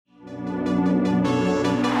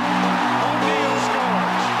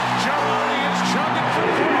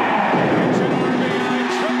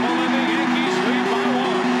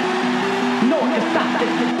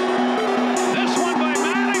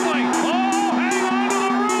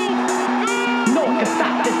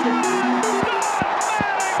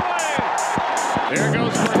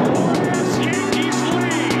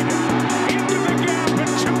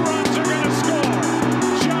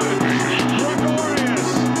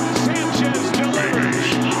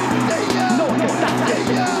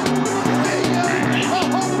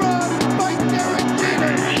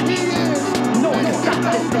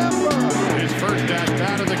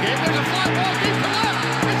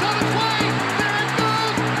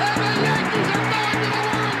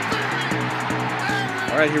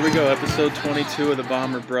right, here we go. Episode 22 of the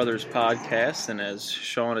Bomber Brothers podcast. And as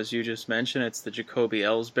Sean, as you just mentioned, it's the Jacoby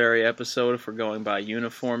Ellsbury episode if we're going by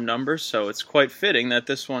uniform numbers. So it's quite fitting that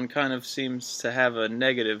this one kind of seems to have a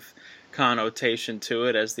negative connotation to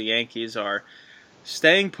it, as the Yankees are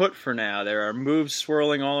staying put for now. There are moves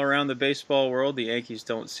swirling all around the baseball world. The Yankees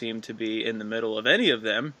don't seem to be in the middle of any of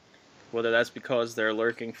them, whether that's because they're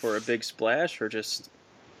lurking for a big splash or just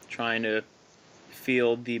trying to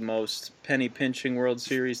field the most penny-pinching World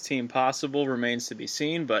Series team possible remains to be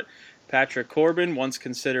seen. But Patrick Corbin, once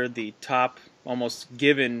considered the top, almost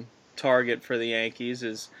given target for the Yankees,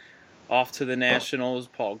 is off to the Nationals,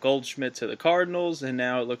 Paul Goldschmidt to the Cardinals, and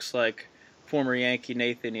now it looks like former Yankee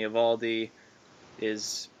Nathan Eovaldi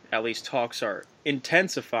is, at least talks are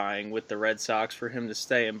intensifying with the Red Sox for him to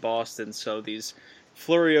stay in Boston. So these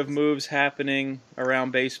flurry of moves happening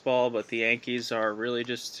around baseball, but the Yankees are really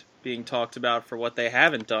just being talked about for what they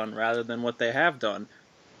haven't done rather than what they have done.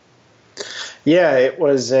 Yeah, it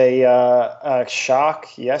was a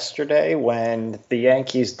shock yesterday when the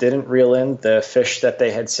Yankees didn't reel in the fish that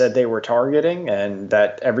they had said they were targeting and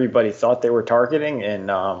that everybody thought they were targeting in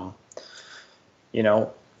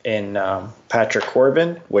Patrick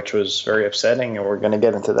Corbin, which was very upsetting, and we're going to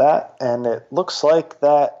get into that. And it looks like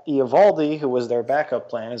that Eovaldi, who was their backup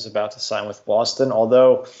plan, is about to sign with Boston,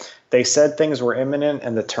 although they said things were imminent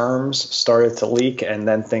and the terms started to leak, and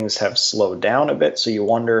then things have slowed down a bit. So you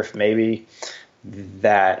wonder if maybe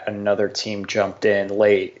that another team jumped in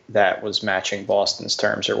late that was matching Boston's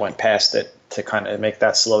terms or went past it to kind of make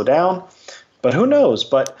that slow down. But who knows?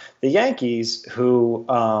 But the Yankees, who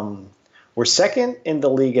were second in the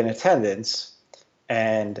league in attendance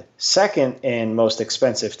and second in most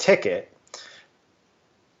expensive ticket,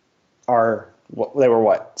 they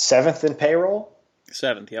were seventh in payroll?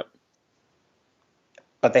 Seventh, yep.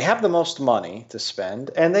 But they have the most money to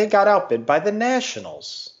spend, and they got outbid by the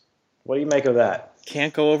Nationals. What do you make of that?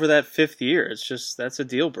 Can't go over that fifth year. It's just, that's a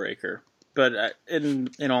deal breaker. But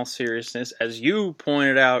in all seriousness, as you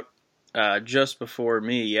pointed out just before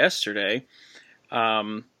me yesterday,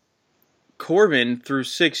 Corbin, through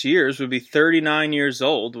 6 years, would be 39 years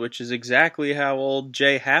old, which is exactly how old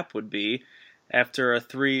Jay Happ would be after a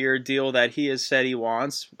 3-year deal that he has said he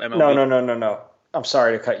wants. MLB. No. I'm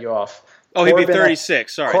sorry to cut you off. Oh, he'd be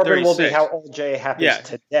 36. Sorry, Corbin 36. will be how old Jay Happ is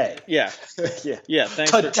today. Yeah. Yeah,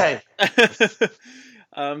 thanks. Today.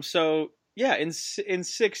 In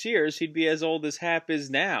 6 years, he'd be as old as Happ is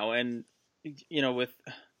now. And,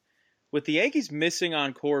 with the Yankees missing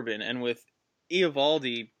on Corbin and with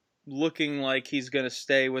Eovaldi looking like he's going to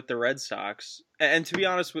stay with the Red Sox, and to be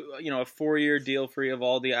honest, a 4-year deal for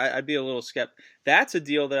Eovaldi, I'd be a little skeptical. That's a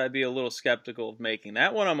deal that I'd be a little skeptical of making.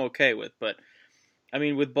 That one I'm okay with, but I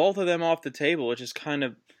mean, with both of them off the table, you're just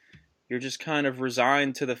kind of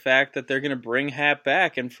resigned to the fact that they're going to bring Happ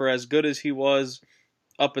back. And for as good as he was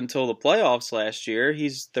up until the playoffs last year,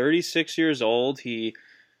 he's 36 years old. He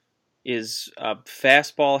is a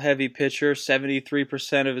fastball-heavy pitcher.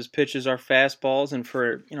 73% of his pitches are fastballs, and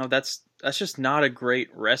for that's just not a great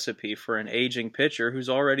recipe for an aging pitcher who's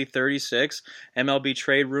already 36. MLB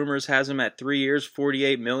trade rumors has him at 3 years,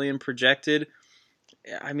 $48 million projected.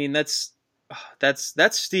 I mean, that's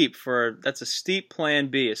steep that's a steep plan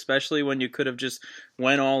B, especially when you could have just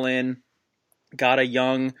went all in, got a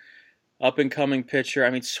young up-and-coming pitcher. I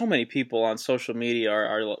mean, so many people on social media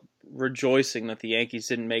are rejoicing that the Yankees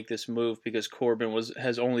didn't make this move because Corbin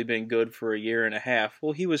has only been good for a year and a half.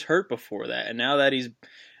 Well, he was hurt before that, and now that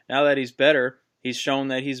he's better, he's shown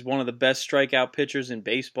that he's one of the best strikeout pitchers in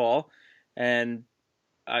baseball. And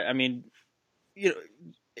I mean,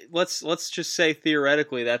 let's just say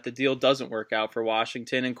theoretically that the deal doesn't work out for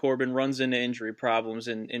Washington and Corbin runs into injury problems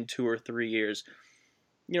in 2 or 3 years.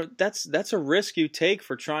 That's a risk you take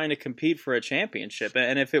for trying to compete for a championship.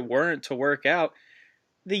 And if it weren't to work out,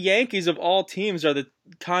 the Yankees of all teams are the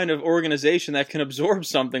kind of organization that can absorb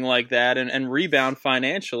something like that and rebound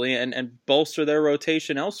financially and bolster their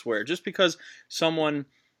rotation elsewhere. Just because someone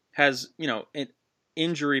has, an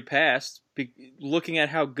injury past, looking at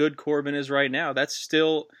how good Corbin is right now, that's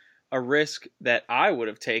still a risk that I would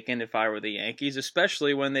have taken if I were the Yankees,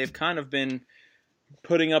 especially when they've kind of been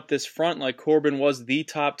putting up this front like Corbin was the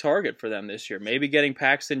top target for them this year. Maybe getting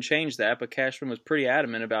Paxton changed that, but Cashman was pretty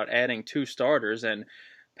adamant about adding 2 starters, and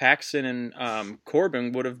Paxton and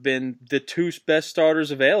Corbin would have been the 2 best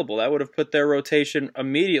starters available. That would have put their rotation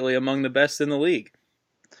immediately among the best in the league.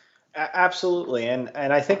 Absolutely, and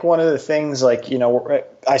I think one of the things,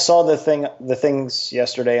 I saw the things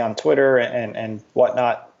yesterday on Twitter and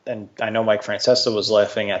whatnot, and I know Mike Francesa was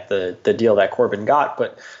laughing at the deal that Corbin got,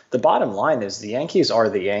 but the bottom line is the Yankees are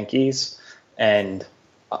the Yankees, and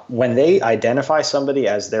when they identify somebody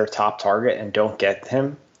as their top target and don't get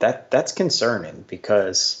him, that's concerning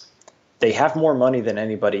because they have more money than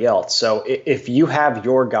anybody else. So if you have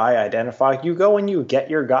your guy identified, you go and you get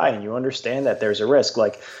your guy, and you understand that there's a risk.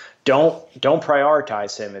 Like, don't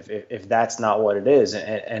prioritize him if that's not what it is,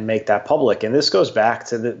 and make that public. And this goes back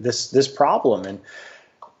to this problem. And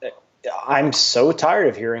I'm so tired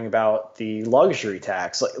of hearing about the luxury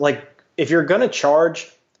tax. Like if you're going to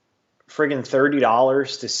charge friggin'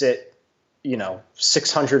 $30 to sit,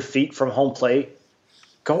 600 feet from home plate,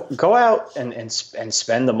 go out and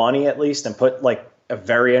spend the money at least, and put like a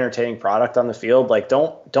very entertaining product on the field. Like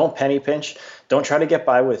don't penny pinch. Don't try to get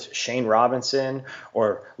by with Shane Robinson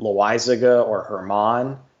or Loizaga or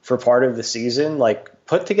Herman for part of the season. Like,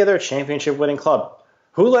 put together a championship winning club.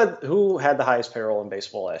 Who had the highest payroll in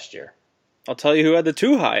baseball last year? I'll tell you who had the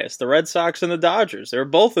two highest: the Red Sox and the Dodgers. They were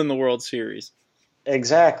both in the World Series.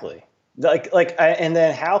 Exactly. And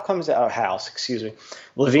then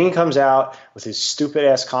Levine comes out with his stupid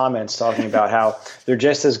ass comments talking about how they're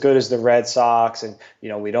just as good as the Red Sox, and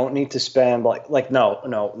we don't need to spend.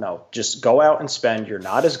 No, just go out and spend. You're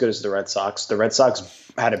not as good as the Red Sox. The Red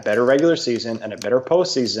Sox had a better regular season and a better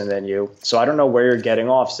postseason than you. So I don't know where you're getting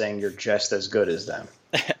off saying you're just as good as them.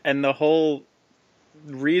 And the whole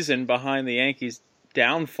reason behind the Yankees'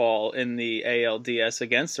 downfall in the ALDS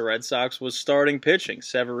against the Red Sox was starting pitching.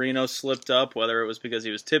 Severino slipped up, whether it was because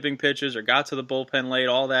he was tipping pitches or got to the bullpen late,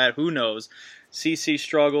 all that, who knows. CC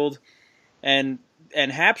struggled, and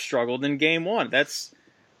Happ struggled in Game 1. That's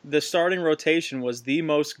the starting rotation was the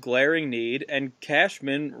most glaring need, and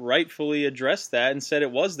Cashman rightfully addressed that and said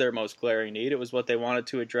it was their most glaring need. It was what they wanted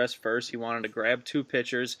to address first. He wanted to grab two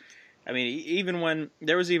pitchers. I mean, even when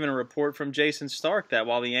there was even a report from Jason Stark that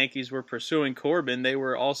while the Yankees were pursuing Corbin, they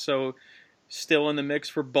were also still in the mix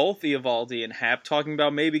for both Eovaldi and Happ, talking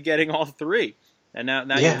about maybe getting all three. And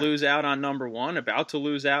now you lose out on number one, about to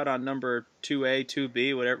lose out on number 2A,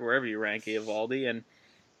 2B, wherever you rank Eovaldi. And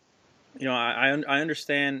I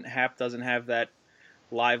understand Happ doesn't have that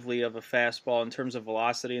lively of a fastball in terms of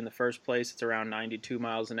velocity. In the first place, it's around 92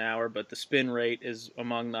 miles an hour, but the spin rate is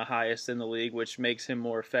among the highest in the league, which makes him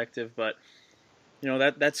more effective. But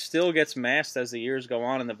that still gets masked as the years go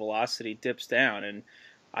on and the velocity dips down. And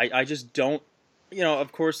I just don't,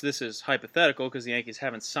 of course this is hypothetical because the Yankees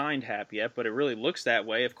haven't signed Happ yet, but it really looks that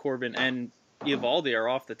way if Corbin and Eovaldi are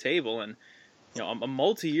off the table. And a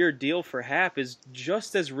multi-year deal for Happ is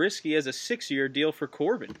just as risky as a 6-year deal for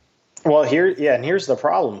Corbin. Well, and here's the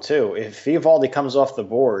problem too. If Eovaldi comes off the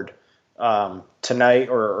board tonight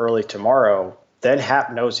or early tomorrow, then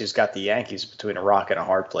Happ knows he's got the Yankees between a rock and a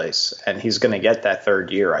hard place, and he's going to get that third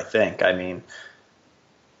year, I think. I mean,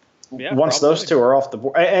 once those two are off the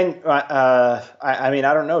board, and I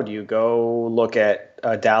don't know. Do you go look at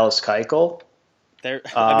Dallas Keuchel?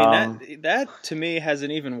 That to me has an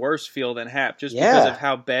even worse feel than Happ, just because of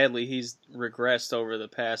how badly he's regressed over the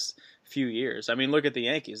past few years. I mean, look at the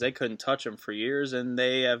Yankees. They couldn't touch him for years, and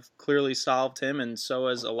they have clearly solved him, and so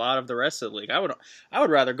has a lot of the rest of the league. I would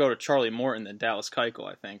rather go to Charlie Morton than Dallas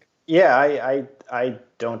Keuchel, I think. Yeah, I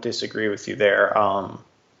don't disagree with you there.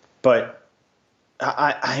 But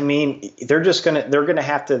I mean, they're gonna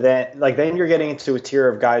have to then you're getting into a tier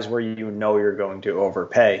of guys where you're going to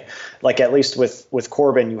overpay. Like, at least with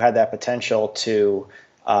Corbin, you had that potential to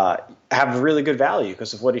have really good value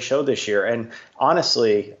because of what he showed this year. And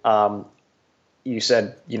honestly, you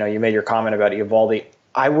said, you made your comment about Eovaldi.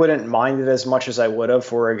 I wouldn't mind it as much as I would have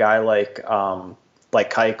for a guy like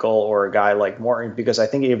Keuchel or a guy like Morton, because I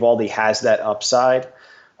think Eovaldi has that upside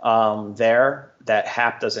there that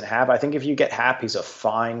Happ doesn't have. I think if you get Happ, he's a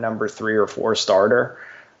fine number 3 or 4 starter.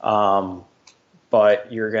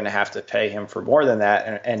 But you're going to have to pay him for more than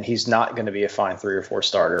that, and he's not going to be a fine 3 or 4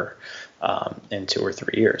 starter in 2 or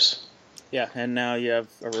 3 years. Yeah, and now you have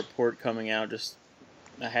a report coming out just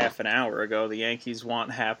a half an hour ago. The Yankees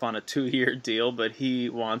want Happ on a 2-year deal, but he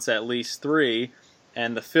wants at least 3,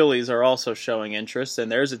 and the Phillies are also showing interest,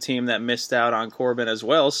 and there's a team that missed out on Corbin as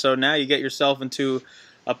well. So now you get yourself into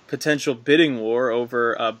a potential bidding war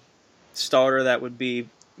over a starter that would be,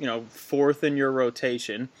 4th in your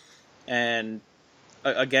rotation, and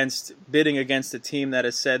bidding against a team that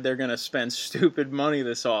has said they're going to spend stupid money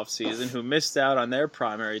this offseason, who missed out on their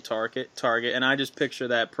primary target, and I just picture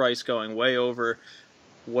that price going way over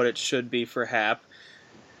what it should be for Happ.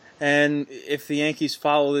 And if the Yankees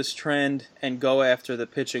follow this trend and go after the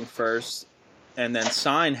pitching first and then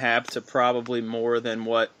sign Happ to probably more than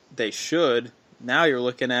what they should, now you're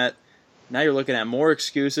looking at more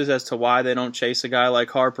excuses as to why they don't chase a guy like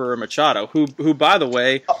Harper or Machado, who by the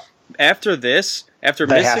way, after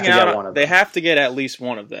missing out, they have to get at least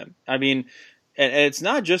one of them. I mean, And it's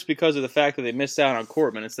not just because of the fact that they missed out on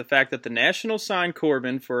Corbin. It's the fact that the Nationals signed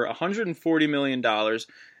Corbin for $140 million.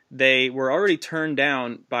 They were already turned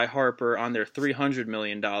down by Harper on their $300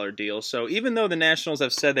 million deal. So even though the Nationals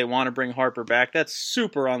have said they want to bring Harper back, that's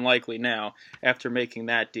super unlikely now after making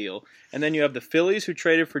that deal. And then you have the Phillies who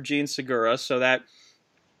traded for Gene Segura. So that,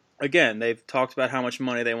 again, they've talked about how much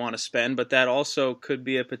money they want to spend, but that also could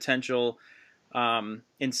be a potential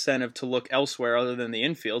incentive to look elsewhere other than the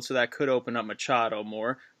infield, so that could open up Machado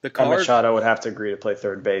more. Machado would have to agree to play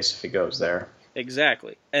third base if he goes there.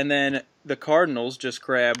 Exactly. And then the Cardinals just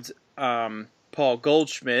grabbed Paul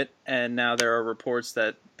Goldschmidt, and now there are reports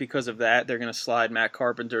that because of that, they're going to slide Matt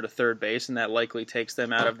Carpenter to third base, and that likely takes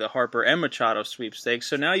them out of the Harper and Machado sweepstakes.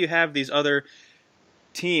 So now you have these other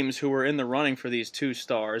teams who were in the running for these two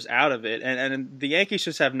stars out of it, and the Yankees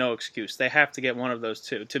just have no excuse. They have to get one of those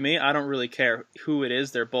two. To me, I don't really care who it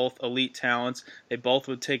is. They're both elite talents. They both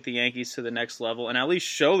would take the Yankees to the next level and at least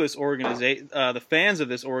show this organization, the fans of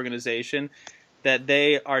this organization, that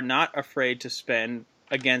they are not afraid to spend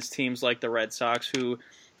against teams like the Red Sox, who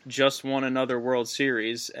just won another World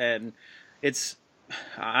Series. And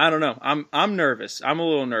I don't know. I'm nervous. I'm a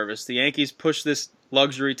little nervous. The Yankees push this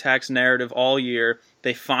luxury tax narrative all year.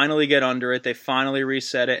 They finally get under it. They finally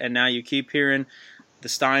reset it. And now you keep hearing the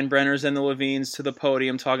Steinbrenners and the Levines to the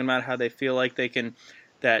podium talking about how they feel like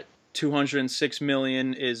that $206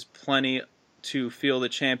 million is plenty to field a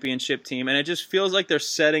championship team. And it just feels like they're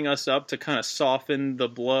setting us up to kind of soften the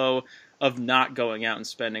blow of not going out and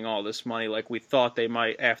spending all this money like we thought they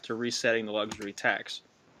might after resetting the luxury tax.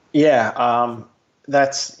 Yeah,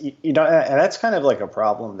 that's and that's kind of like a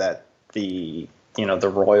problem that the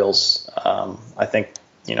Royals, I think,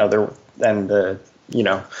 the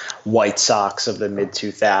White Sox of the mid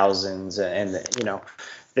 2000s and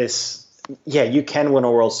this, you can win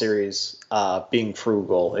a World Series being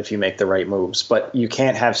frugal if you make the right moves, but you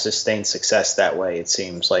can't have sustained success that way. It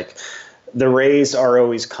seems like the Rays are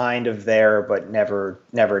always kind of there, but never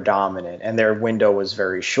dominant, and their window was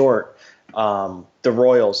very short. The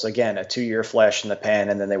Royals, again, a 2-year flash in the pan,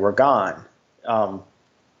 and then they were gone.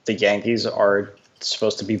 The Yankees are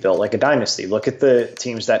supposed to be built like a dynasty. Look at the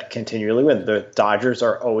teams that continually win. The Dodgers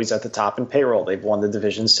are always at the top in payroll. They've won the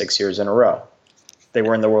division 6 years in a row. They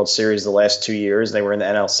were in the World Series the last 2 years. They were in the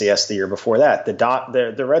NLCS the year before that.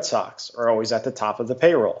 The Red Sox are always at the top of the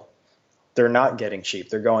payroll. They're not getting cheap.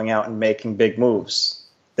 They're going out and making big moves.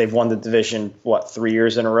 They've won the division, 3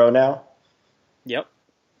 years in a row now? Yep.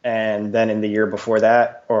 And then in the year before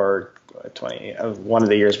that, or one of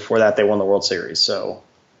the years before that, they won the World Series. So,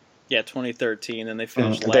 yeah, 2013, and they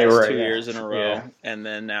finished last 2 years in a row, and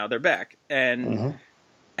then now they're back. And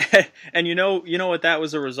and you know what that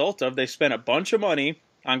was a result of? They spent a bunch of money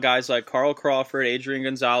on guys like Carl Crawford, Adrian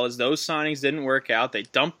Gonzalez. Those signings didn't work out. They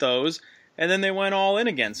dumped those, and then they went all in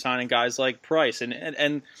again, signing guys like Price.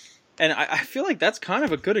 And I feel like that's kind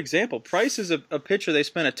of a good example. Price is a pitcher they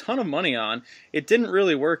spent a ton of money on. It didn't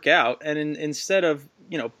really work out, and instead of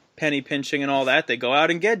penny pinching and all that, they go out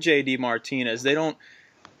and get J.D. Martinez.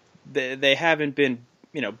 They haven't been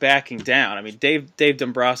backing down. I mean, Dave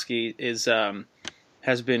Dombrowski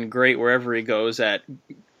has been great wherever he goes at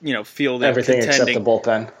fielding everything except the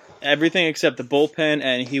bullpen. Everything except the bullpen,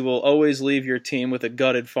 and he will always leave your team with a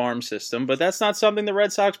gutted farm system. But that's not something the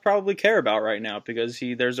Red Sox probably care about right now because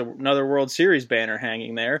there's another World Series banner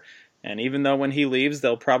hanging there. And even though when he leaves,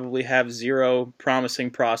 they'll probably have zero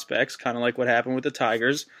promising prospects, kind of like what happened with the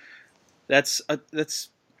Tigers. That's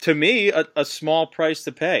to me a small price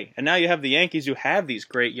to pay. And now you have the Yankees who have these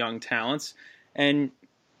great young talents, and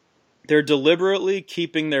they're deliberately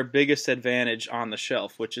keeping their biggest advantage on the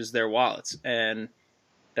shelf, which is their wallets. And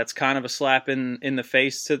that's kind of a slap in the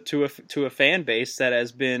face to a fan base that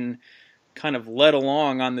has been kind of led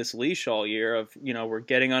along on this leash all year of, we're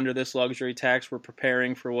getting under this luxury tax. We're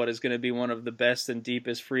preparing for what is going to be one of the best and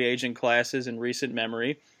deepest free agent classes in recent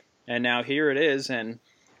memory. And now here it is. And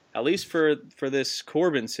at least for this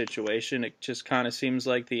Corbin situation, it just kind of seems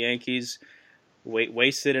like the Yankees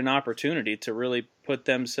wasted an opportunity to really put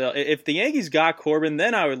themselves. If the Yankees got Corbin,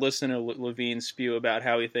 then I would listen to Levine spew about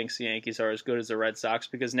how he thinks the Yankees are as good as the Red Sox,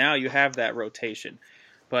 because now you have that rotation.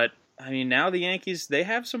 But I mean, now the Yankees, they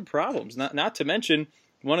have some problems. Not to mention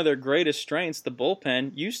one of their greatest strengths, the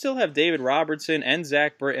bullpen. You still have David Robertson and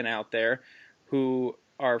Zach Britton out there who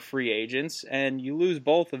are free agents, and you lose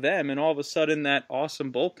both of them, and all of a sudden that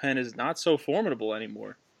awesome bullpen is not so formidable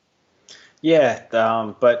anymore. Yeah,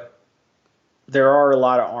 but there are a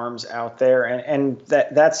lot of arms out there, and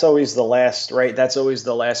that's always the last, right? That's always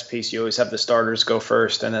the last piece. You always have the starters go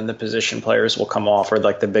first, and then the position players will come off, or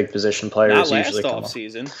like the big position Not players last usually come off off.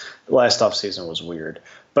 season. Last off season was weird,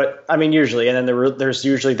 but I mean usually, and then there's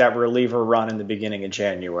usually that reliever run in the beginning of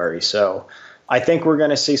January. So I think we're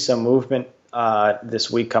going to see some movement this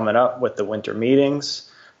week coming up with the winter meetings,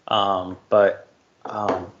 but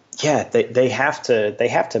yeah, they have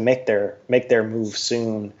to make their move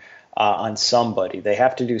soon on somebody. They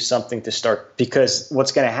have to do something to start, because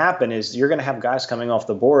what's going to happen is you're going to have guys coming off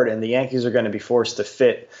the board, and the Yankees are going to be forced to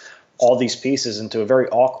fit all these pieces into a very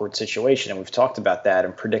awkward situation. And we've talked about that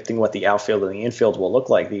and predicting what the outfield and the infield will look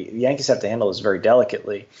like. The Yankees have to handle this very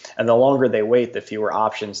delicately, and the longer they wait, the fewer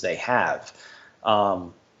options they have.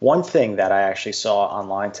 One thing that I actually saw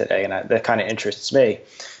online today, and that kind of interests me,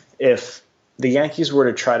 if the Yankees were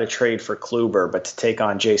to try to trade for Kluber, but to take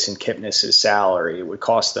on Jason Kipnis' salary, it would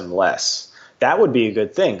cost them less. That would be a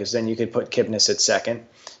good thing, because then you could put Kipnis at second.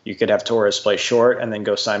 You could have Torres play short and then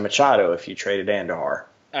go sign Machado if you traded Andujar.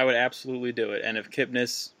 I would absolutely do it. And if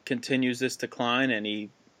Kipnis continues this decline and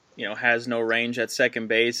he, has no range at second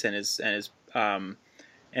base and his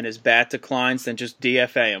bat declines, then just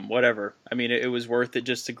DFA him, whatever. I mean, it was worth it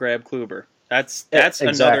just to grab Kluber. That's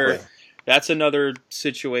exactly. That's another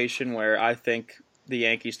situation where I think the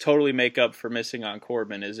Yankees totally make up for missing on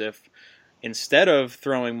Corbin, is if instead of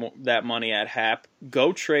throwing that money at Happ,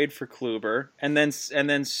 go trade for Kluber and then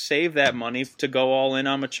save that money to go all in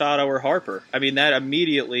on Machado or Harper. I mean, that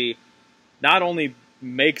immediately not only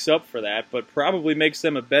makes up for that, but probably makes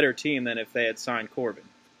them a better team than if they had signed Corbin.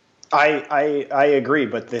 I agree,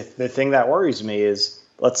 but the thing that worries me is,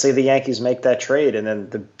 let's say the Yankees make that trade and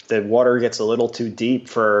then the water gets a little too deep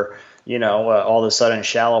for all of a sudden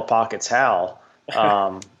shallow pockets Hal.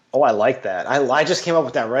 I like that. I just came up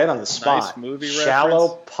with that right on the spot. Nice movie Shallow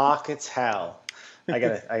reference. pockets Hal. I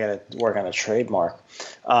gotta work on a trademark.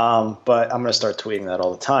 But I'm gonna start tweeting that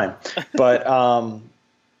all the time. But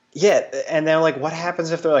yeah, and then like, what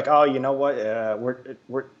happens if they're like, oh, you know what,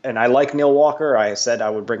 we're and I like Neil Walker. I said I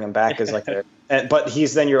would bring him back as like but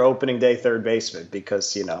he's then your opening day third baseman,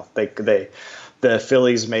 because the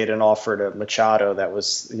Phillies made an offer to Machado that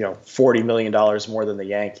was $40 million more than the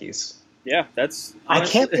Yankees. Yeah, that's. I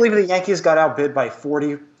can't believe the Yankees got outbid by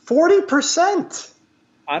 40%.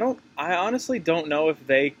 I honestly don't know if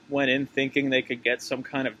they went in thinking they could get some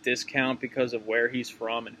kind of discount because of where he's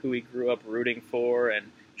from and who he grew up rooting for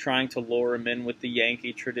and trying to lure him in with the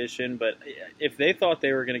Yankee tradition. But if they thought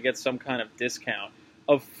they were going to get some kind of discount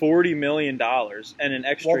of $40 million and an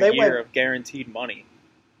extra year of guaranteed money.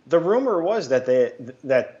 The rumor was that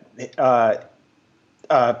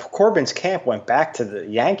Corbin's camp went back to the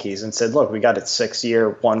Yankees and said, look, we got a 6-year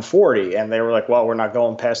 140. And they were like, well, we're not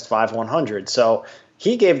going past 5/100. So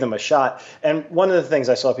he gave them a shot. And one of the things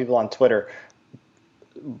I saw people on Twitter,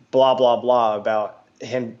 blah, blah, blah, about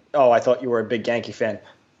him. Oh, I thought you were a big Yankee fan.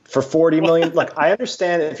 For $40 million, look, I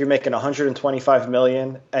understand if you're making $125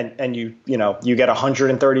 million and you get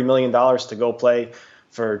 $130 million to go play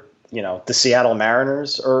for the Seattle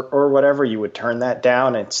Mariners or whatever, you would turn that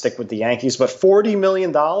down and stick with the Yankees. But $40 million,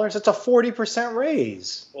 it's a 40%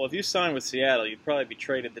 raise. Well, if you sign with Seattle, you'd probably be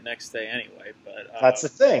traded the next day anyway. But that's the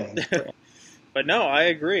thing. But no, I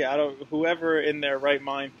agree. Whoever in their right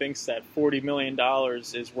mind thinks that $40 million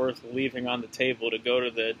is worth leaving on the table to go to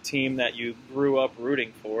the team that you grew up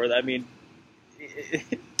rooting for. I mean,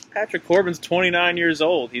 Patrick Corbin's 29 years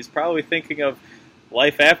old. He's probably thinking of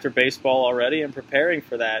life after baseball already and preparing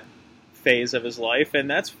for that phase of his life, and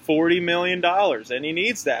that's $40 million, and he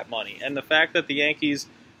needs that money. And the fact that the Yankees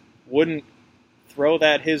wouldn't throw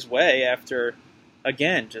that his way after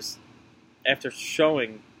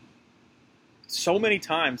showing so many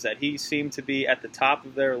times that he seemed to be at the top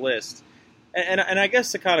of their list. And I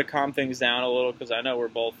guess to kind of calm things down a little, because I know we're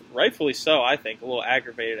both, rightfully so, I think, a little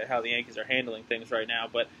aggravated at how the Yankees are handling things right now,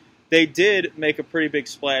 but they did make a pretty big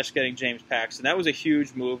splash getting James Paxton. That was a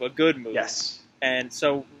huge move, a good move. Yes. And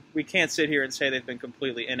so we can't sit here and say they've been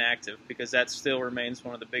completely inactive, because that still remains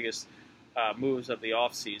one of the biggest moves of the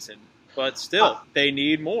offseason. But still, they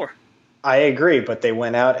need more. I agree, but they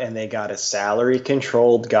went out and they got a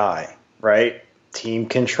salary-controlled guy, right? Team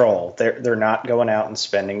control. They're not going out and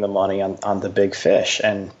spending the money on the big fish,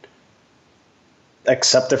 and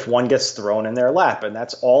except if one gets thrown in their lap. And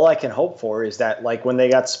that's all I can hope for, is that, like when they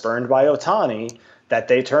got spurned by Ohtani, that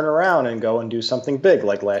they turn around and go and do something big,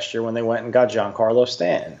 like last year when they went and got Giancarlo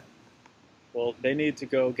Stanton. Well, they need to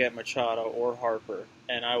go get Machado or Harper,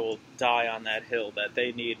 and I will die on that hill that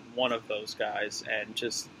they need one of those guys. And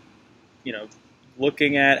just,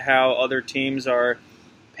 looking at how other teams are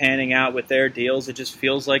panning out with their deals. It just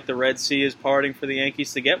feels like the Red Sea is parting for the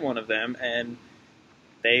Yankees to get one of them, and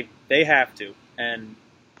they have to. And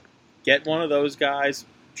get one of those guys,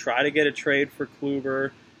 try to get a trade for Kluber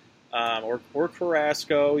or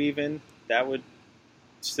Carrasco even. That would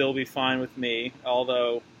still be fine with me.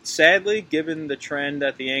 Although, sadly, given the trend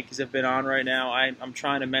that the Yankees have been on right now, I'm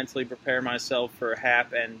trying to mentally prepare myself for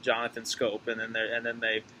Happ and Jonathan Scope, and then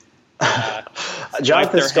they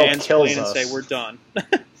Jonathan Scope kills and us. say we're done.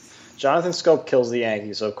 Jonathan Scope kills the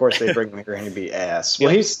Yankees, so of course they bring him here and he'd be ass. Well,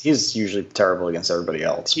 he's usually terrible against everybody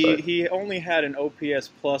else. He only had an OPS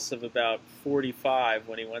plus of about 45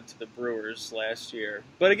 when he went to the Brewers last year.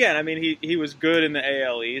 But again, I mean, he was good in the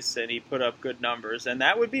AL East and he put up good numbers, and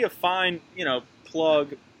that would be a fine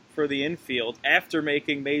plug for the infield after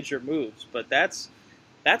making major moves. But that's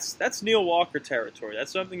Neil Walker territory.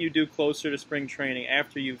 That's something you do closer to spring training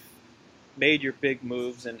after you've made your big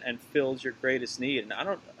moves and filled your greatest need.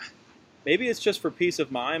 And maybe it's just for peace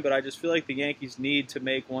of mind, but I just feel like the Yankees need to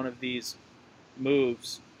make one of these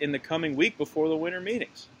moves in the coming week before the winter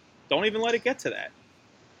meetings. Don't even let it get to that.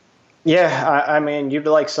 Yeah, I mean, you'd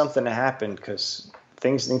like something to happen because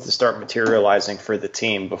things need to start materializing for the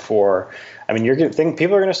team before. I mean,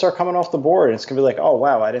 people are going to start coming off the board, and it's going to be like, oh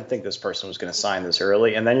wow, I didn't think this person was going to sign this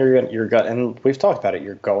early, and then and we've talked about it.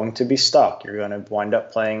 You're going to be stuck. You're going to wind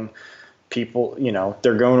up playing people,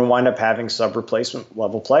 they're going to wind up having sub-replacement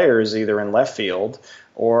level players either in left field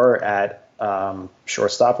or at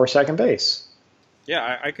shortstop or second base.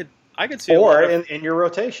 Yeah, I could see. Or in your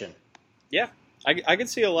rotation. Yeah, I could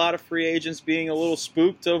see a lot of free agents being a little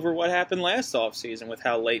spooked over what happened last offseason with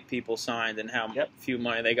how late people signed and how few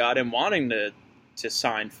money they got and wanting to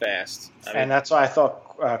sign fast. And that's why I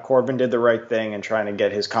thought Corbin did the right thing in trying to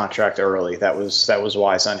get his contract early. That was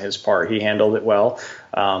wise on his part. He handled it well.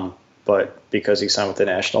 But because he signed with the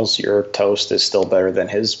Nationals, your toast is still better than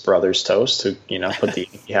his brother's toast, who put the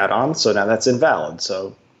Yankee hat on. So now that's invalid.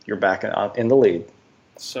 So you're back in the lead.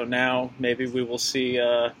 So now maybe we will see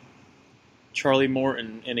Charlie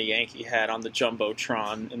Morton in a Yankee hat on the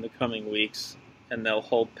Jumbotron in the coming weeks, and they'll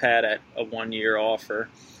hold Pat at a 1-year offer.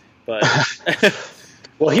 But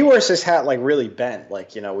well, he wears his hat like really bent,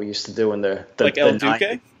 like we used to do in the like El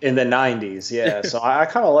Duque in the 90s. Yeah, so I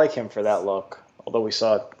kind of like him for that look. Although we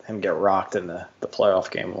saw him get rocked in the playoff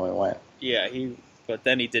game when we went. Yeah, but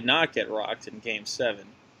then he did not get rocked in Game 7.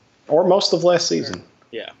 Or most of last season.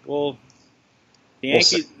 Yeah, well, the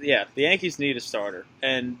Yankees need a starter.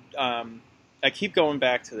 And I keep going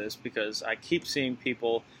back to this because I keep seeing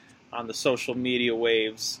people on the social media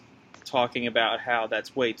waves talking about how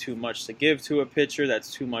that's way too much to give to a pitcher,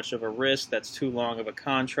 that's too much of a risk, that's too long of a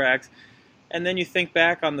contract. And then you think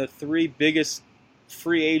back on the 3 biggest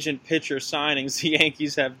free agent pitcher signings the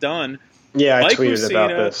Yankees have done. Yeah, I tweeted about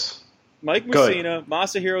this. Mike Mussina,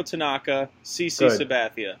 Masahiro Tanaka, CC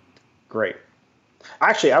Sabathia. Great.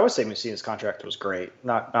 Actually, I would say Mussina's contract was great.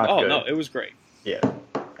 Not good. Oh, no, it was great. Yeah.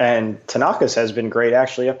 And Tanaka's has been great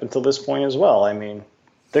actually up until this point as well. I mean,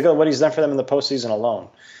 think of what he's done for them in the postseason alone.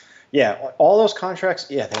 Yeah, all those contracts,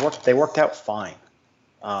 they worked out fine.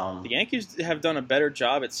 The Yankees have done a better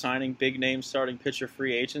job at signing big-name starting pitcher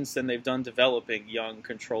free agents than they've done developing young,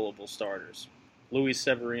 controllable starters. Luis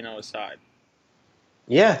Severino aside.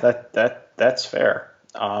 Yeah, that's fair.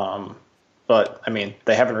 But, I mean,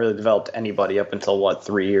 they haven't really developed anybody up until,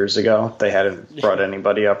 3 years ago? They hadn't brought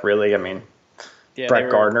anybody up, really. I mean,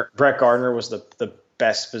 Brett Gardner was the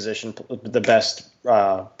best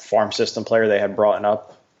farm system player they had brought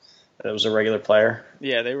up. It was a regular player.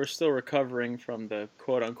 Yeah, they were still recovering from the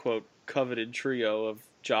quote-unquote coveted trio of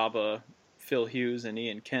Jabba, Phil Hughes, and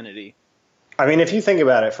Ian Kennedy. I mean, if you think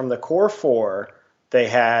about it, from the core 4, they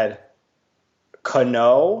had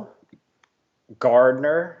Cano,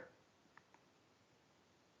 Gardner,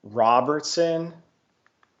 Robertson,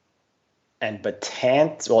 and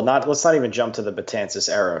Betances. Well, let's not even jump to the Betances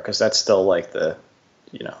era because that's still like the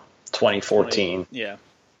 2014. Yeah.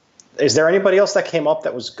 Is there anybody else that came up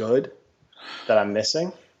that was good that I'm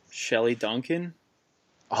missing? Shelley Duncan?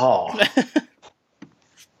 Oh.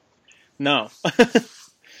 No.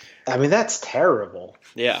 I mean, that's terrible.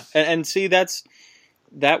 Yeah. And see, that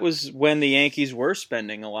was when the Yankees were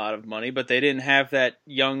spending a lot of money, but they didn't have that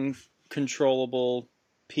young, controllable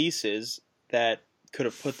pieces that could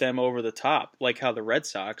have put them over the top, like how the Red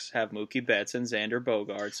Sox have Mookie Betts and Xander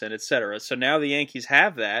Bogaerts and et cetera. So now the Yankees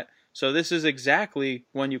have that. So this is exactly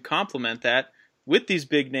when you complement that with these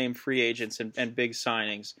big-name free agents and big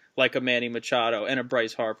signings, like a Manny Machado and a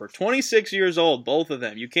Bryce Harper. 26 years old, both of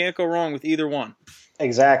them. You can't go wrong with either one.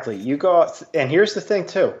 Exactly. You go, and here's the thing,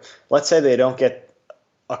 too. Let's say they don't get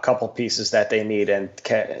a couple pieces that they need, and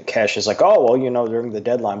Cash is like, oh, well, during the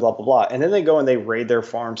deadline, blah, blah, blah. And then they go and they raid their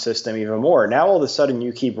farm system even more. Now, all of a sudden,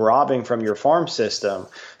 you keep robbing from your farm system.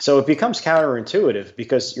 So it becomes counterintuitive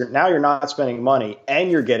because you're not spending money and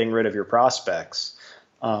you're getting rid of your prospects.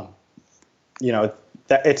 It's going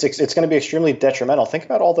to be extremely detrimental. Think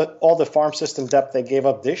about all the farm system depth they gave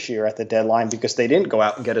up this year at the deadline because they didn't go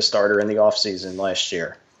out and get a starter in the offseason last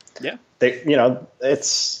year. Yeah.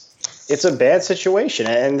 It's a bad situation.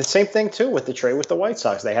 And the same thing, too, with the trade with the White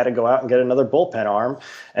Sox. They had to go out and get another bullpen arm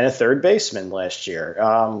and a third baseman last year.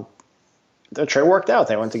 The trade worked out.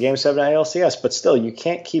 They went to Game 7 at ALCS. But still, you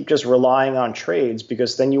can't keep just relying on trades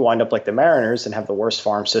because then you wind up like the Mariners and have the worst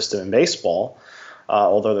farm system in baseball,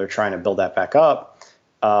 although they're trying to build that back up.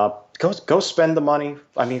 Go spend the money.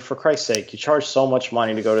 I mean, for Christ's sake, you charge so much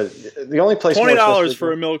money to go to the only place. $20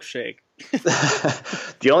 for a milkshake.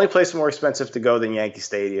 The only place more expensive to go than Yankee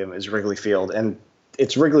Stadium is Wrigley Field, and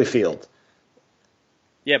it's Wrigley Field.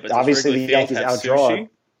 Yeah, but obviously the Yankees outdraw.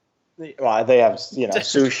 Well, they have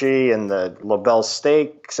sushi and the LaBelle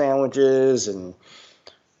steak sandwiches and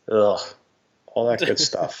all that good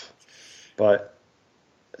stuff. But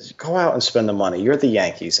go out and spend the money. You're the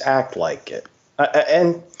Yankees. Act like it.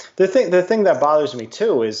 And the thing that bothers me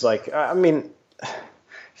too is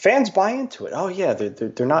fans buy into it. Oh yeah,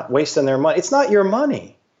 they're not wasting their money. It's not your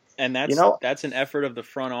money. And that's an effort of the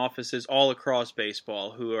front offices all across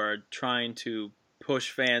baseball who are trying to push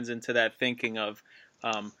fans into that thinking of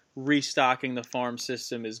restocking the farm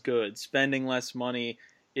system is good, spending less money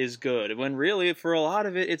is good. When really, for a lot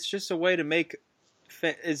of it, it's just a way to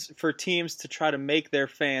for teams to try to make their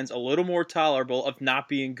fans a little more tolerable of not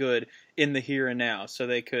being good in the here and now, so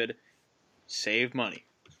they could save money.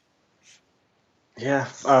 Yeah,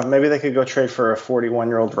 maybe they could go trade for a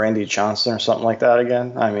 41-year-old Randy Johnson or something like that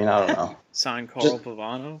again. I mean, I don't know. Sign Carl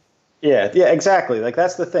Pavano? Yeah, exactly. Like,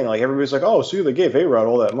 that's the thing. Like, everybody's like, oh, so they gave A-Rod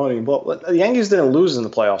all that money. But the Yankees didn't lose in the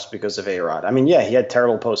playoffs because of A-Rod. I mean, yeah, he had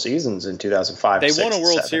terrible postseasons in 2005. They won a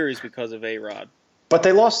World Series because of A-Rod. But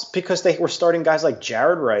they lost because they were starting guys like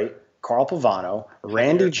Jared Wright, Carl Pavano,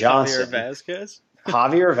 Randy Johnson,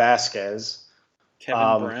 Javier Vasquez,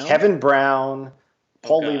 Kevin Brown.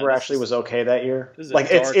 Paul Lieber actually was okay that year. This is a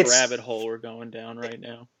dark rabbit hole we're going down right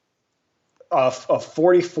now. A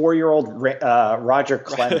 44-year-old Roger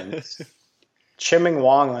Clemens, Chiming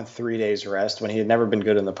Wong on 3 days rest when he had never been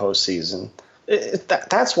good in the postseason.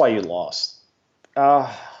 That's why you lost.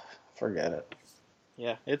 Forget it.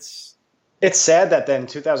 Yeah, it's sad that then in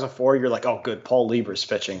 2004 you're like, oh, good, Paul Lieber's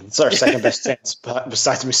pitching. It's our second best chance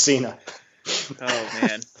besides Mussina. Oh,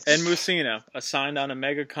 man. And Mussina, signed on a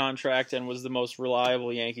mega contract and was the most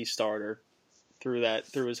reliable Yankee starter through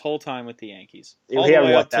his whole time with the Yankees. All the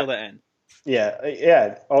way up till the end.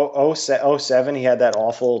 Yeah. 07, he had that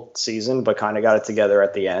awful season, but kind of got it together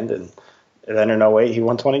at the end. And then in 08, he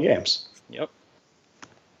won 20 games. Yep.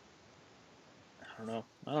 I don't know.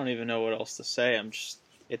 I don't even know what else to say.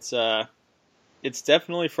 It's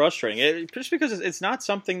definitely frustrating. Just because it's not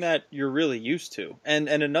something that you're really used to. And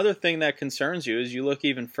another thing that concerns you is you look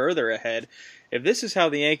even further ahead. If this is how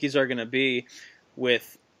the Yankees are going to be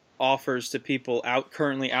with offers to people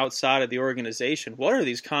currently outside of the organization, what are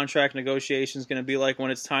these contract negotiations going to be like when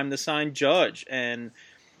it's time to sign Judge and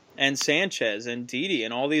Sanchez and Didi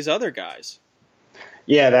and all these other guys?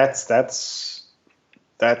 Yeah, that's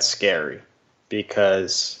scary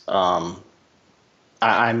because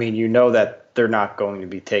I mean, that they're not going to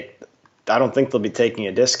be I don't think they'll be taking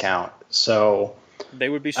a discount. So they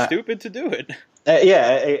would be stupid to do it.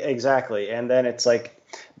 Yeah, exactly. And then it's like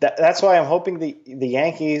that's why I'm hoping the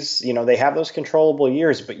Yankees, they have those controllable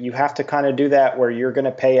years, but you have to kind of do that where you're going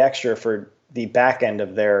to pay extra for the back end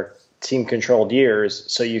of their team controlled years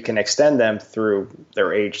so you can extend them through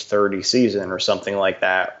their age 30 season or something like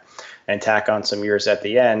that and tack on some years at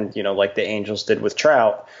the end, like the Angels did with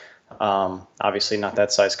Trout. Obviously not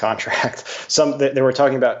that size contract. They were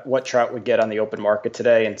talking about what Trout would get on the open market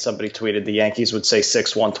today, and somebody tweeted the Yankees would say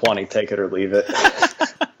 6/120, take it or leave it.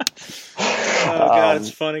 Oh God, it's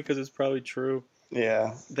funny because it's probably true.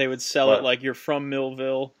 Yeah, they would sell it like you're from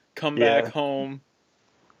Millville, come back home,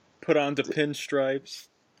 put on the pinstripes.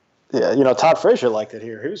 Yeah, Todd Frazier liked it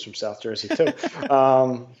here. He was from South Jersey too.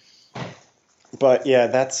 But yeah,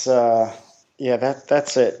 that's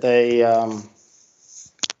it. They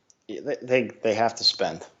have to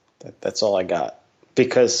spend. That's all I got,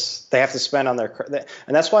 because they have to spend on and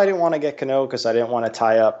that's why I didn't want to get Cano, because I didn't want to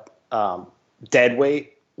tie up dead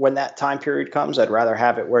weight when that time period comes. I'd rather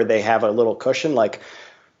have it where they have a little cushion, like,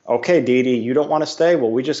 okay, Didi, you don't want to stay?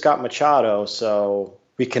 Well, we just got Machado, so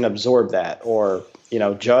we can absorb that. Or,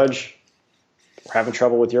 Judge, we're having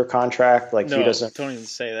trouble with your contract. Like, he No, doesn't. don't even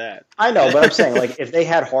say that. I know, but I'm saying, like, if they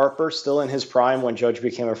had Harper still in his prime when Judge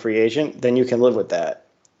became a free agent, then you can live with that.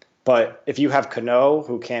 But if you have Cano,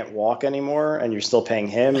 who can't walk anymore, and you're still paying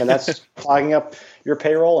him, and that's clogging up your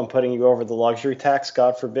payroll and putting you over the luxury tax,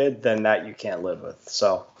 God forbid, then that you can't live with.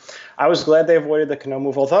 So I was glad they avoided the Cano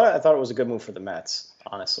move. Although I thought it was a good move for the Mets,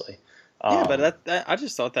 honestly. Yeah, but that I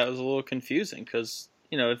just thought that was a little confusing because,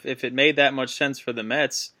 if it made that much sense for the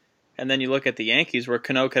Mets, and then you look at the Yankees where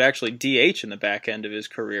Cano could actually DH in the back end of his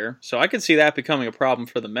career. So I could see that becoming a problem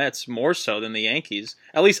for the Mets more so than the Yankees,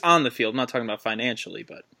 at least on the field. I'm not talking about financially,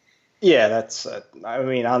 but. Yeah, that's. I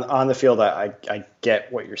mean, on the field, I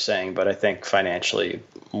get what you're saying, but I think financially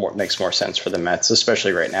makes more sense for the Mets,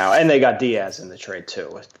 especially right now. And they got Diaz in the trade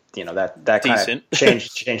too. That kind of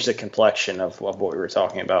changed the complexion of what we were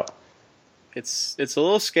talking about. It's a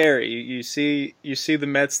little scary. You see the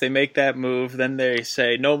Mets. They make that move, then they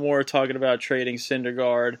say no more talking about trading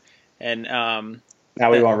Syndergaard, and now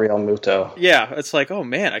we want Real Muto. Yeah, it's like, oh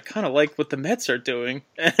man, I kind of like what the Mets are doing.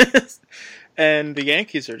 And the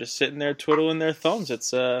Yankees are just sitting there twiddling their thumbs.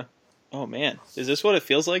 It's oh man, is this what it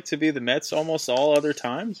feels like to be the Mets almost all other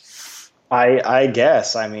times? I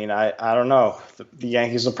guess. I mean, I don't know. The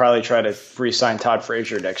Yankees will probably try to re-sign Todd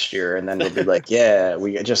Frazier next year, and then they'll be like, yeah,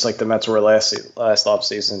 we just like the Mets were last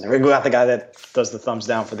offseason. We got the guy that does the thumbs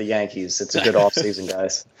down for the Yankees. It's a good offseason,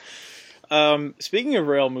 guys. Speaking of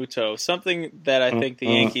Real Muto, something that I think the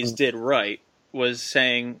Yankees did right was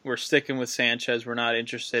saying we're sticking with Sanchez. We're not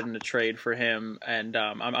interested in a trade for him, and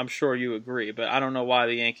I'm sure you agree. But I don't know why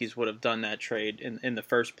the Yankees would have done that trade in the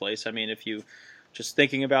first place. I mean, if you just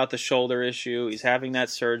thinking about the shoulder issue, he's having that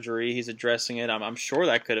surgery, he's addressing it. I'm sure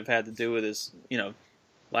that could have had to do with his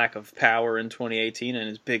lack of power in 2018 and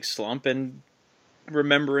his big slump, and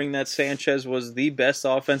remembering that Sanchez was the best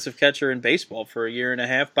offensive catcher in baseball for a year and a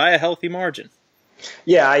half by a healthy margin.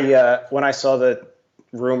 Yeah, when I saw the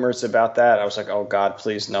rumors about that, I was like, oh God,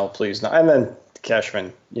 please no. And then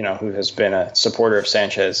Cashman, who has been a supporter of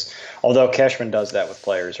Sanchez, although Cashman does that with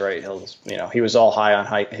players, right? He was all high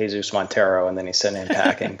on Jesus Montero, and then he sent him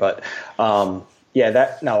packing. But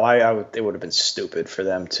it would have been stupid for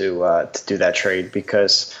them to do that trade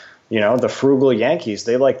because the frugal Yankees,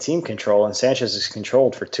 they like team control, and Sanchez is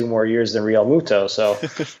controlled for 2 more years than Real Muto. So,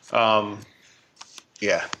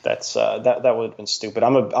 yeah, that's that would have been stupid.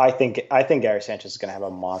 I think Gary Sanchez is going to have a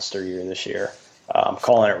monster year this year. I'm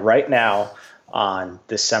calling it right now on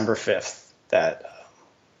December 5th that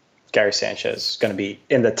Gary Sanchez is going to be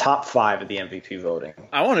in the top 5 of the MVP voting.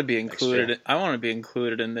 I want to be included. I want to be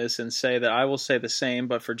included in this and say that I will say the same,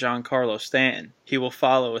 but for Giancarlo Stanton, he will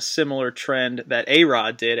follow a similar trend that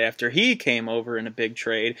A-Rod did after he came over in a big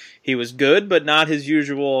trade. He was good, but not his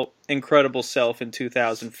usual incredible self in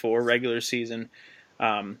 2004 regular season.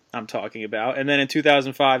 I'm talking about. And then in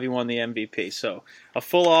 2005, he won the MVP. So a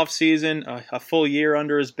full off season, a full year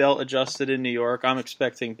under his belt, adjusted in New York. I'm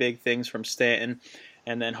expecting big things from Stanton.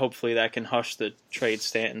 And then hopefully that can hush the trade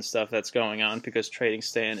Stanton stuff that's going on, because trading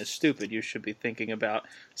Stanton is stupid. You should be thinking about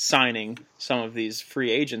signing some of these free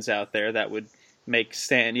agents out there that would make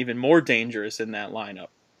Stanton even more dangerous in that lineup.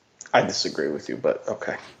 I disagree with you, but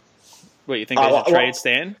okay. What, you think they should trade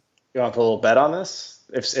Stanton? You want to put a little bet on this?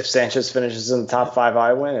 If Sanchez finishes in the top 5,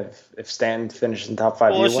 I win. If Stanton finishes in the top 5,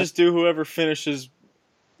 you win. Well, let's just do whoever finishes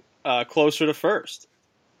closer to first.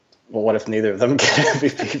 Well, what if neither of them get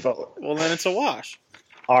MVP vote? Well, then it's a wash.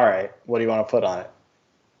 All right. What do you want to put on it?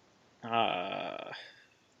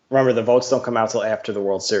 Remember, the votes don't come out till after the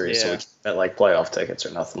World Series, so we can't bet like playoff tickets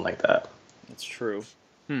or nothing like that. That's true.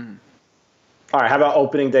 All right. How about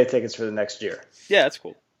opening day tickets for the next year? Yeah, that's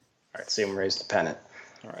cool. All right. See him raise the pennant.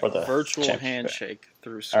 All right. The virtual handshake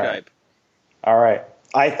through Skype. All right.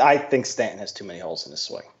 I think Stanton has too many holes in his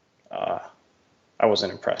swing. I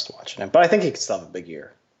wasn't impressed watching him, but I think he could still have a big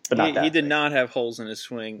year. But he did not have holes in his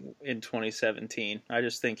swing in 2017. I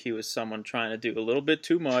just think he was someone trying to do a little bit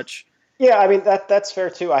too much. Yeah, I mean, that's fair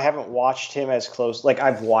too. I haven't watched him as close. Like,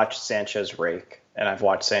 I've watched Sanchez rake, and I've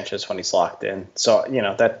watched Sanchez when he's locked in. So,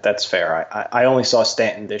 that's fair. I only saw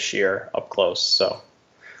Stanton this year up close, so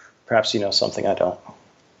perhaps you know something I don't.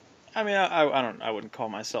 I mean, I wouldn't call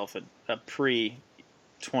myself a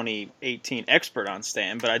pre-2018 expert on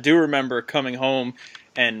Stanton, but I do remember coming home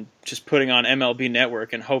and just putting on MLB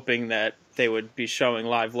Network and hoping that they would be showing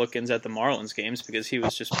live look-ins at the Marlins games, because he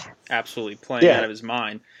was just absolutely playing out of his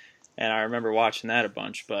mind. And I remember watching that a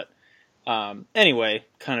bunch. But anyway,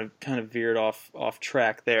 kind of veered off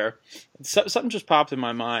track there. Something just popped in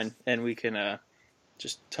my mind, and we can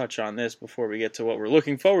just touch on this before we get to what we're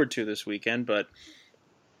looking forward to this weekend. But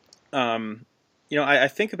I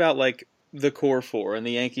think about, like, the core four and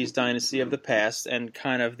the Yankees dynasty of the past and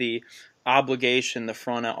kind of the obligation the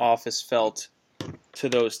front office felt to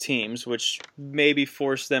those teams, which maybe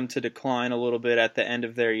forced them to decline a little bit at the end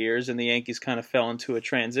of their years, and the Yankees kind of fell into a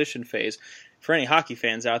transition phase. For any hockey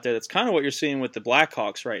fans out there, that's kind of what you're seeing with the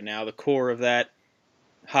Blackhawks right now. The core of that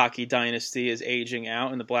hockey dynasty is aging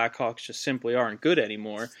out, and the Blackhawks just simply aren't good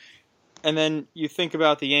anymore. And then you think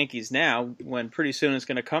about the Yankees now, when pretty soon it's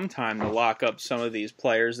going to come time to lock up some of these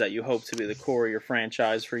players that you hope to be the core of your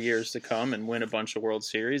franchise for years to come and win a bunch of World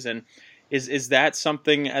Series. And is that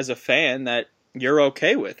something as a fan that you're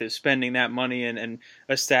okay with, is spending that money and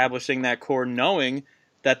establishing that core, knowing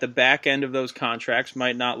that the back end of those contracts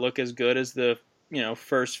might not look as good as the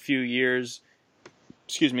first few years,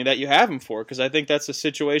 that you have them for? Because I think that's a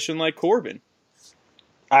situation like Corbin.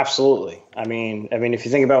 Absolutely. I mean, if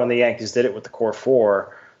you think about when the Yankees did it with the core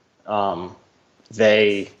four,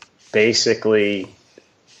 they basically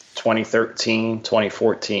 2013,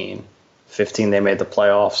 2014, 15 they made the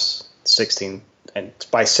playoffs, 16. And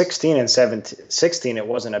by 16 and 16, it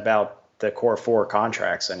wasn't about the core four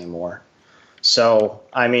contracts anymore. So,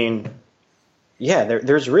 I mean, yeah,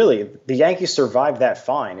 there's really – the Yankees survived that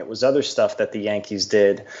fine. It was other stuff that the Yankees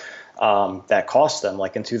did that cost them,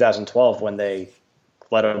 like in 2012 when they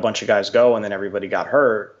let a bunch of guys go and then everybody got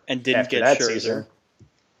hurt. And didn't get that season.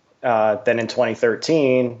 Then in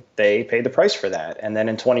 2013, they paid the price for that. And then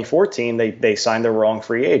in 2014, they signed the wrong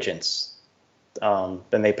free agents. Then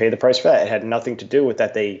they paid the price for that. It had nothing to do with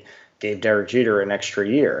that they gave Derek Jeter an extra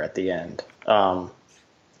year at the end.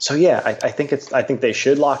 So yeah, I think they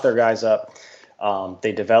should lock their guys up.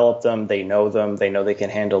 They develop them. They know them. They know they can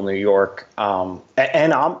handle New York. And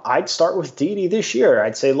I'd start with Didi this year.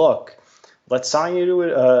 I'd say, look, let's sign you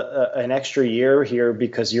to an extra year here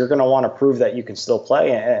because you're going to want to prove that you can still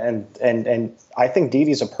play. And I think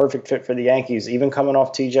Didi's a perfect fit for the Yankees. Even coming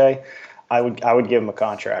off TJ, I would give him a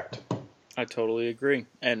contract. I totally agree.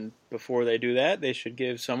 And before they do that, they should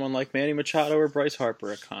give someone like Manny Machado or Bryce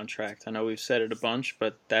Harper a contract. I know we've said it a bunch,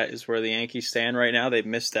 but that is where the Yankees stand right now. They've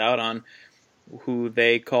missed out on who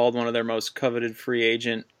they called one of their most coveted free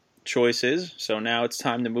agent choices. So now it's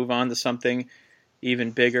time to move on to something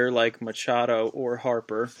even bigger like Machado or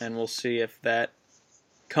Harper, and we'll see if that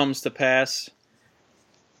comes to pass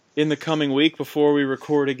in the coming week before we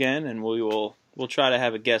record again, and we'll try to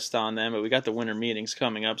have a guest on them, but we got the winter meetings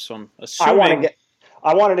coming up, so I'm assuming...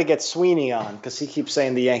 I wanted to get Sweeney on because he keeps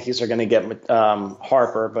saying the Yankees are going to get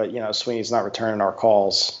Harper, but Sweeney's not returning our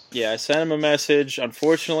calls. Yeah, I sent him a message.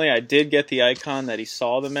 Unfortunately, I did get the icon that he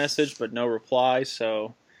saw the message, but no reply,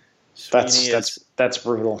 so Sweeney that's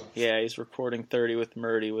brutal. Yeah, he's recording 30 with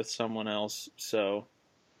Murdy with someone else, so...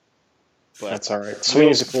 But that's all right.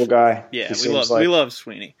 Sweeney's a cool guy. Yeah, we love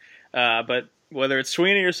Sweeney. But whether it's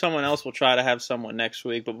Sweeney or someone else, we'll try to have someone next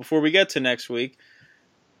week. But before we get to next week,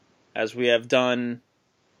 as we have done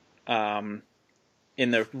in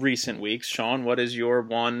the recent weeks, Sean, what is your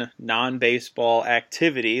one non-baseball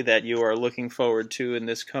activity that you are looking forward to in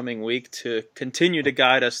this coming week to continue to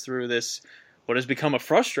guide us through this, what has become a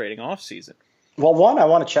frustrating offseason? Well, one, I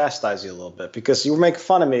want to chastise you a little bit because you were making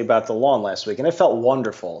fun of me about the lawn last week, and it felt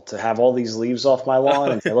wonderful to have all these leaves off my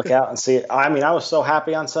lawn and to look out and see it. I mean, I was so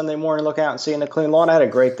happy on Sunday morning looking out and seeing a clean lawn. I had a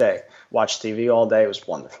great day. Watched TV all day. It was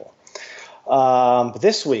wonderful. But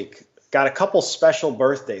this week, got a couple special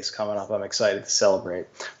birthdays coming up I'm excited to celebrate.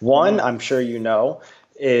 One, I'm sure you know,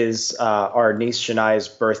 is our niece Shania's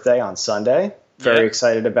birthday on Sunday. Very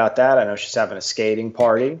excited about that. I know she's having a skating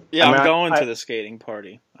party. Yeah, I'm going to the skating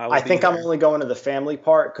party. I think I'm only going to the family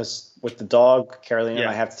part because with the dog, Carolina and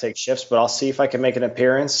I have to take shifts, but I'll see if I can make an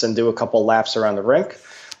appearance and do a couple laps around the rink.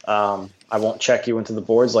 I won't check you into the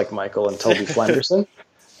boards like Michael and Toby Flenderson.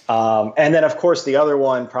 And then, of course, the other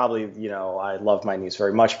one, probably, I love my niece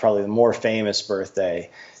very much. Probably the more famous birthday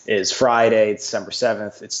is Friday, December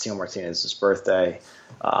 7th. It's Tio Martinez's birthday.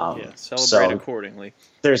 Celebrate accordingly.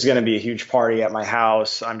 There's going to be a huge party at my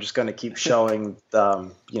house. I'm just going to keep showing,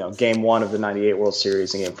 Game 1 of the 98 World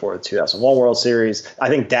Series and Game 4 of the 2001 World Series. I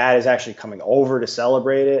think Dad is actually coming over to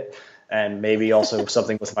celebrate it and maybe also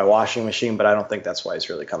something with my washing machine, but I don't think that's why he's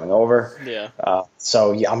really coming over. Yeah.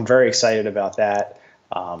 I'm very excited about that.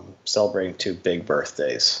 Celebrating 2 big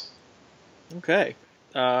birthdays. Okay.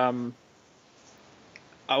 Well,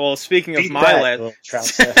 speaking of my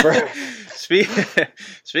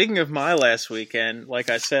speaking of my last weekend, like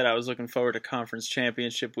I said, I was looking forward to conference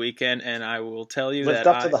championship weekend, and I will tell you lived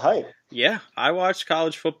up to the hype. Yeah, I watched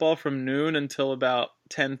college football from noon until about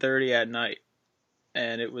 10:30 at night,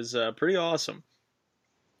 and it was pretty awesome.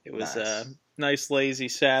 It was a nice, lazy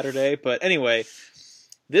Saturday, but anyway,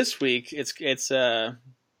 this week it's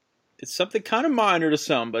It's something kind of minor to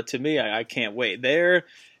some, but to me, I can't wait.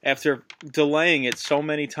 After delaying it so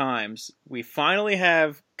many times, we finally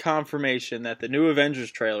have confirmation that the new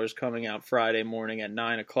Avengers trailer is coming out Friday morning at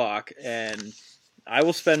 9 o'clock, and I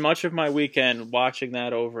will spend much of my weekend watching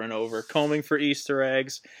that over and over, combing for Easter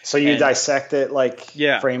eggs. So you dissect it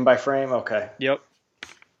frame by frame? Okay. Yep.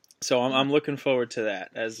 So I'm looking forward to that.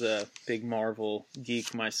 As a big Marvel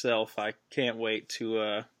geek myself, I can't wait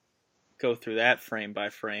to go through that frame by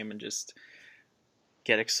frame and just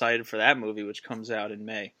get excited for that movie, which comes out in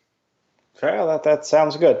May. Okay, that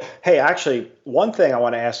sounds good. Hey, actually, one thing I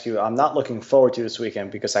want to ask you, I'm not looking forward to this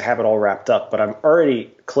weekend because I have it all wrapped up, but I'm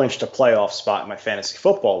already clinched a playoff spot in my fantasy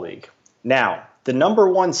football league. Now, the number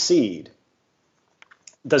 1 seed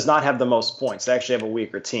does not have the most points. They actually have a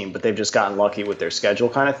weaker team, but they've just gotten lucky with their schedule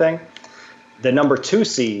kind of thing. The number 2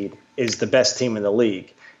 seed is the best team in the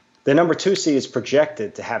league. The number 2 seed is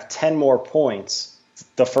projected to have 10 more points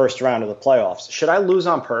the first round of the playoffs. Should I lose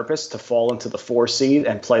on purpose to fall into the 4 seed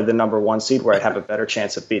and play the number 1 seed where I'd have a better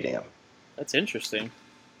chance of beating them? That's interesting.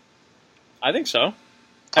 I think so.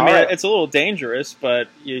 I mean, it's a little dangerous, but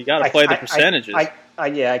you got to play the percentages.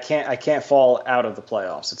 I can't fall out of the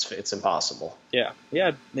playoffs. It's impossible. Yeah.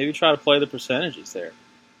 Maybe try to play the percentages there.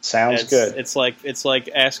 Sounds good. It's like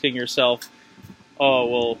asking yourself, oh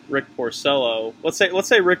well, Rick Porcello. Let's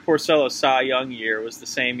say Rick Porcello's Cy Young year was the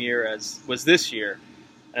same year as was this year,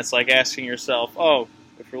 and it's like asking yourself, oh,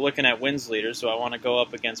 if we're looking at wins leaders, do I want to go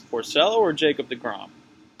up against Porcello or Jacob deGrom?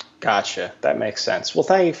 Gotcha. That makes sense. Well,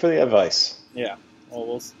 thank you for the advice. Yeah.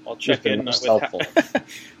 Well, I'll check in. Helpful.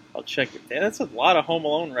 I'll check it. That's a lot of Home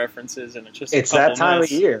Alone references, and it's that time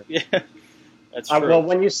of year. Yeah, that's true. Well,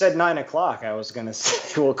 when you said 9 o'clock, I was going to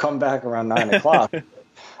say we'll come back around 9 o'clock.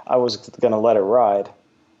 I was going to let it ride.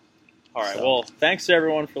 All right. So. Well, thanks to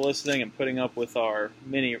everyone for listening and putting up with our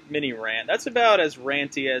mini rant. That's about as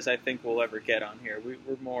ranty as I think we'll ever get on here.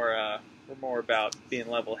 We're more about being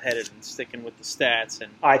level-headed and sticking with the stats.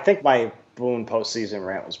 And I think my Boone postseason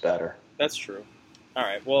rant was better. That's true. All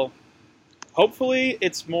right. Well, hopefully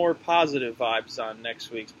it's more positive vibes on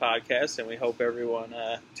next week's podcast, and we hope everyone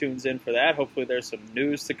tunes in for that. Hopefully there's some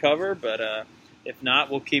news to cover, but if not,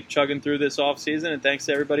 we'll keep chugging through this off season. And thanks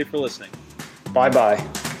to everybody for listening.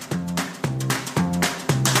 Bye-bye.